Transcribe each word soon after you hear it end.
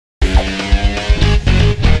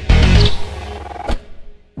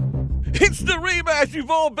It's the rematch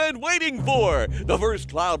you've all been waiting for! The first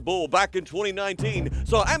Cloud Bowl back in 2019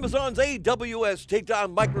 saw Amazon's AWS take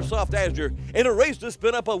down Microsoft Azure in a race to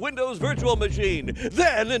spin up a Windows virtual machine.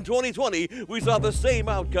 Then in 2020, we saw the same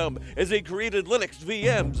outcome as they created Linux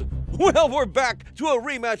VMs. Well, we're back to a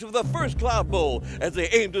rematch of the first Cloud Bowl as they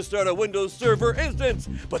aim to start a Windows Server instance.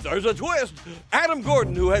 But there's a twist. Adam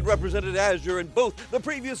Gordon, who had represented Azure in both the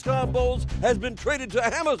previous Cloud Bowls, has been traded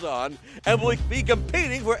to Amazon and will be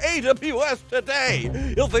competing for AWS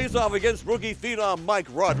today. He'll face off against rookie phenom Mike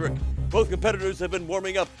Rodrick. Both competitors have been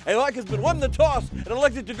warming up, and Mike has been won the toss and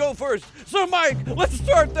elected to go first. So Mike, let's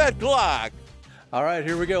start that clock. All right,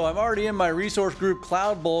 here we go. I'm already in my resource group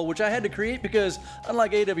Cloud Bowl, which I had to create because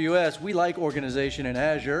unlike AWS, we like organization in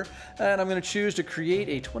Azure. And I'm going to choose to create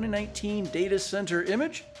a 2019 data center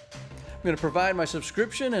image. I'm going to provide my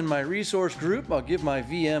subscription and my resource group. I'll give my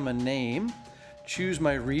VM a name. Choose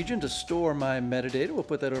my region to store my metadata. We'll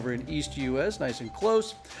put that over in East US, nice and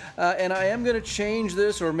close. And I am going to change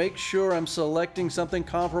this or make sure I'm selecting something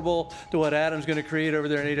comparable to what Adam's going to create over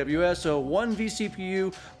there in AWS. So 1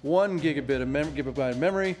 vCPU, 1 gigabit of gigabyte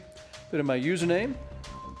memory. Put in my username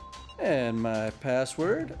and my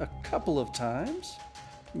password a couple of times.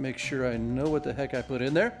 Make sure I know what the heck I put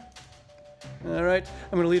in there. All right,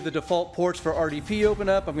 I'm going to leave the default ports for RDP open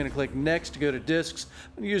up. I'm going to click Next to go to disks.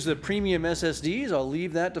 I'm going to use the premium SSDs. I'll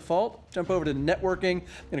leave that default. Jump over to networking.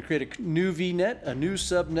 I'm going to create a new VNet, a new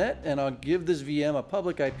subnet, and I'll give this VM a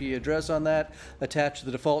public IP address on that, attached to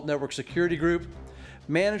the default network security group.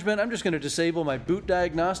 Management, I'm just going to disable my boot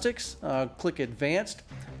diagnostics. Click Advanced.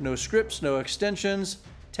 No scripts, no extensions,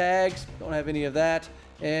 tags, don't have any of that.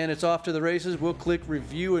 And it's off to the races. We'll click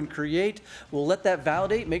Review and Create. We'll let that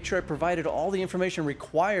validate, make sure I provided all the information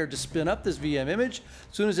required to spin up this VM image.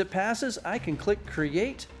 As soon as it passes, I can click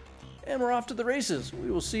Create, and we're off to the races.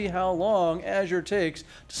 We will see how long Azure takes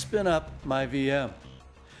to spin up my VM.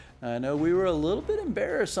 I know we were a little bit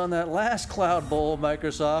embarrassed on that last Cloud Bowl,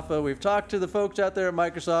 Microsoft, but we've talked to the folks out there at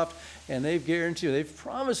Microsoft, and they've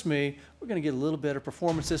promised me we're going to get a little better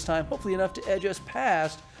performance this time, hopefully enough to edge us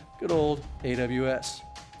past good old AWS.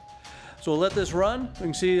 So we'll let this run. We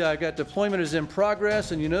can see I got deployment is in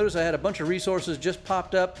progress, and you notice I had a bunch of resources just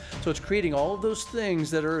popped up. So it's creating all of those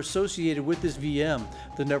things that are associated with this VM.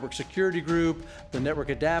 The network security group, the network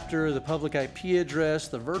adapter, the public IP address,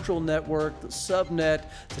 the virtual network, the subnet,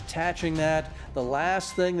 it's attaching that. The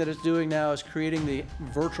last thing that it's doing now is creating the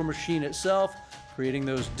virtual machine itself, creating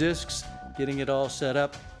those disks, getting it all set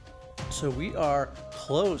up. So we are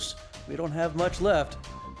close. We don't have much left.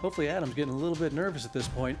 Hopefully Adam's getting a little bit nervous at this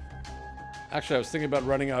point. Actually, I was thinking about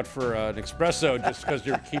running out for an espresso just because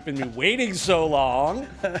you're keeping me waiting so long.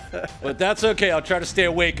 But that's okay. I'll try to stay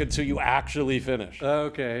awake until you actually finish.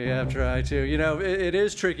 Okay, yeah, try to. You know, it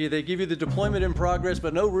is tricky. They give you the deployment in progress,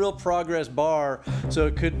 but no real progress bar. So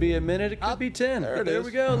it could be a minute, it could be 10. There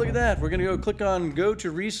we go. Look at that. We're going to go click on Go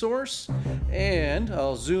to Resource, and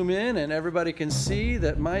I'll zoom in, and everybody can see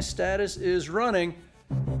that my status is running.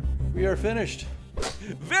 We are finished.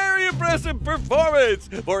 Very impressive performance!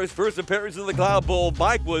 For his first appearance in the Cloud Bowl,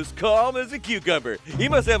 Mike was calm as a cucumber. He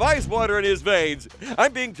must have ice water in his veins.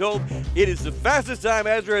 I'm being told it is the fastest time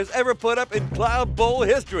Azure has ever put up in Cloud Bowl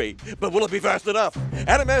history. But will it be fast enough?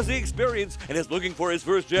 Adam has the experience and is looking for his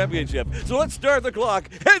first championship. So let's start the clock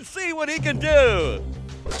and see what he can do.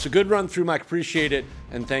 It's a good run through, Mike. Appreciate it,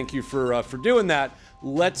 and thank you for doing that.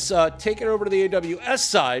 Let's take it over to the AWS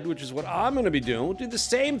side, which is what I'm going to be doing. We'll do the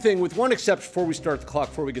same thing with one exception before we start the clock,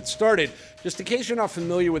 before we get started. Just in case you're not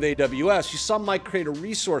familiar with AWS, you saw Mike create a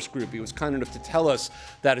resource group. He was kind enough to tell us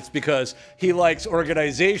that it's because he likes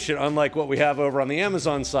organization, unlike what we have over on the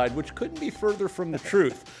Amazon side, which couldn't be further from the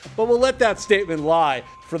truth. But we'll let that statement lie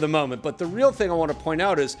for the moment. But the real thing I want to point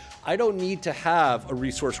out is I don't need to have a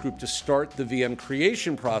resource group to start the VM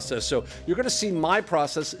creation process. So you're going to see my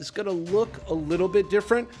process is going to look a little bit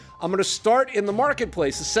different. I'm going to start in the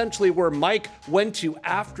marketplace, essentially where Mike went to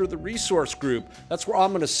after the resource group. That's where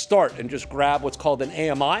I'm going to start and just grab what's called an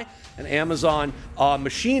AMI, an Amazon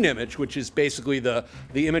machine image, which is basically the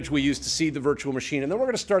image we use to see the virtual machine. And then we're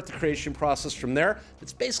going to start the creation process from there.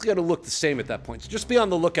 It's basically going to look the same at that point. So just be on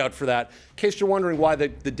the lookout for that, in case you're wondering why the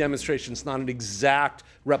demonstration is not an exact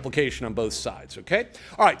replication on both sides, okay?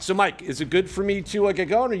 All right, so Mike, is it good for me to get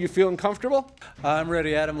going? Are you feeling comfortable? I'm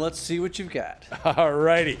ready, Adam. Let's see what you've got. All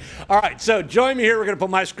righty. All right, so join me here. We're going to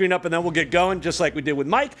put my screen up, and then we'll get going, just like we did with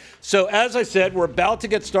Mike. So as I said, we're about to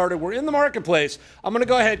get started. We're in the marketplace. I'm going to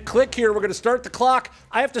go ahead, click here. We're going to start the clock.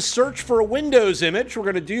 I have to search for a Windows image. We're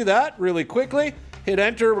going to do that really quickly. Hit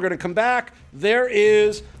enter. We're going to come back. There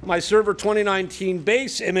is my Server 2019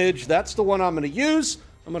 base image. That's the one I'm going to use.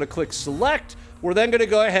 I'm going to click select. We're then going to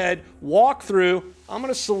go ahead, walk through. I'm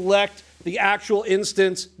going to select the actual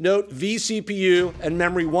instance, note vCPU and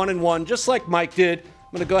memory 1 and 1, just like Mike did.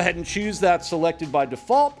 I'm going to go ahead and choose that selected by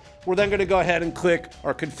default. We're then going to go ahead and click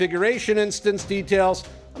our configuration instance details.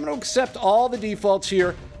 I'm going to accept all the defaults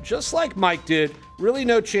here, just like Mike did. Really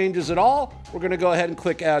no changes at all. We're going to go ahead and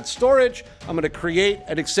click add storage. I'm going to create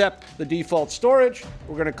and accept the default storage.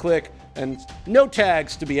 We're going to click and no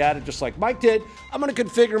tags to be added, just like Mike did. I'm going to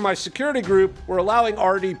configure my security group. We're allowing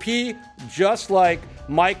RDP, just like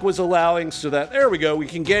Mike was allowing, so that, there we go, we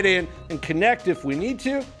can get in and connect if we need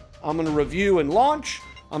to. I'm going to review and launch.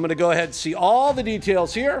 I'm going to go ahead and see all the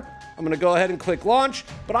details here. I'm going to go ahead and click launch,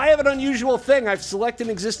 but I have an unusual thing. I've selected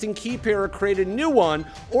an existing key pair or created a new one,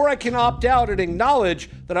 or I can opt out and acknowledge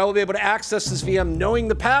that I will be able to access this VM knowing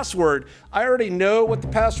the password. I already know what the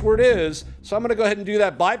password is, so I'm going to go ahead and do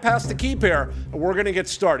that, bypass the key pair, and we're going to get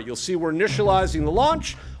started. You'll see we're initializing the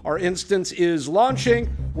launch. Our instance is launching.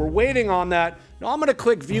 We're waiting on that. Now I'm going to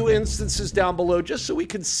click view instances down below just so we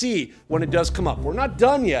can see when it does come up. We're not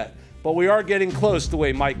done yet, but we are getting close the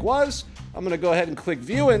way Mike was. I'm going to go ahead and click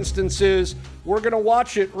view instances. We're going to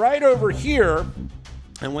watch it right over here.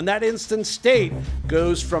 And when that instance state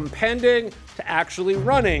goes from pending to actually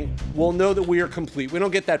running, we'll know that we are complete. We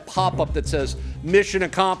don't get that pop-up that says mission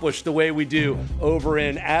accomplished the way we do over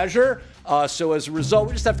in Azure. So as a result,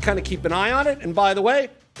 we just have to kind of keep an eye on it. And by the way,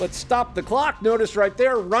 let's stop the clock. Notice right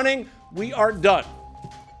there, running. We are done.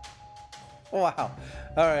 Wow.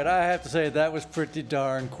 All right, I have to say that was pretty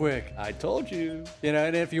darn quick. I told you. You know,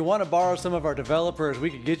 and if you want to borrow some of our developers, we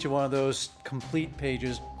could get you one of those complete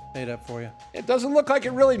pages made up for you. It doesn't look like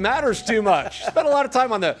it really matters too much. Spent a lot of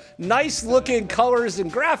time on the nice looking colors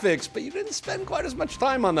and graphics, but you didn't spend quite as much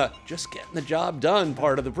time on the just getting the job done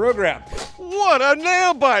part of the program. What a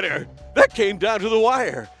nail biter! That came down to the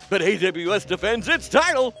wire. But AWS defends its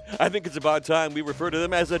title. I think it's about time we refer to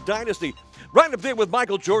them as a dynasty. Right up there with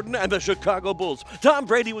Michael Jordan and the Chicago Bulls, Tom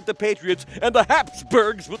Brady with the Patriots, and the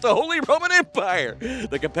Habsburgs with the Holy Roman Empire.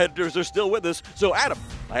 The competitors are still with us, so Adam,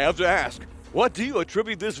 I have to ask, what do you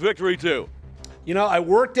attribute this victory to? You know, I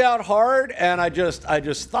worked out hard, and I just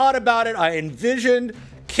thought about it. I envisioned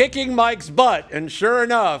kicking Mike's butt, and sure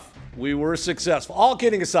enough, we were successful. All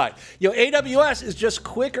kidding aside, you know, AWS is just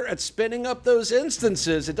quicker at spinning up those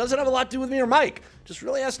instances. It doesn't have a lot to do with me or Mike. It just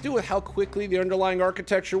really has to do with how quickly the underlying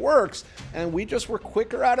architecture works. And we just were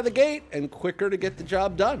quicker out of the gate and quicker to get the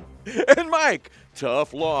job done. And Mike,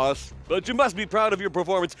 tough loss, but you must be proud of your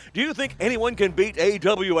performance. Do you think anyone can beat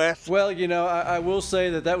AWS? Well, you know, I will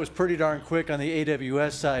say that was pretty darn quick on the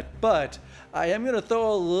AWS side, but I am going to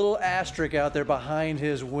throw a little asterisk out there behind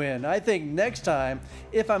his win. I think next time,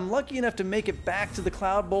 if I'm lucky enough to make it back to the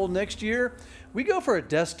Cloud Bowl next year, we go for a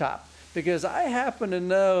desktop, because I happen to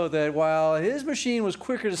know that while his machine was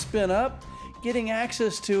quicker to spin up, getting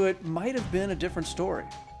access to it might have been a different story.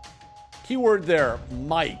 Keyword there,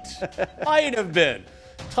 might. Might have been.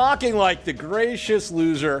 Talking like the gracious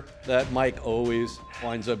loser that Mike always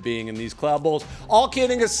winds up being in these Cloud Bowls. All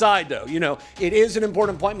kidding aside, though, you know, it is an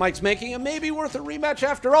important point Mike's making and maybe worth a rematch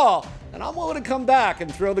after all. And I'm willing to come back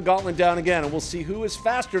and throw the gauntlet down again, and we'll see who is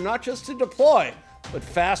faster, not just to deploy, but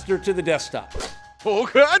faster to the desktop. Oh,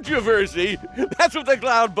 controversy! That's what the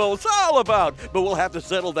Cloud Bowl's all about. But we'll have to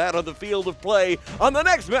settle that on the field of play on the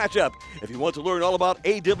next matchup. If you want to learn all about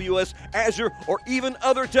AWS, Azure, or even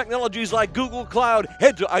other technologies like Google Cloud,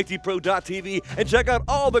 head to itpro.tv and check out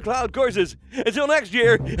all the cloud courses. Until next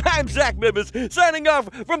year, I'm Zach Mimbus, signing off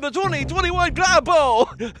from the 2021 Cloud Bowl.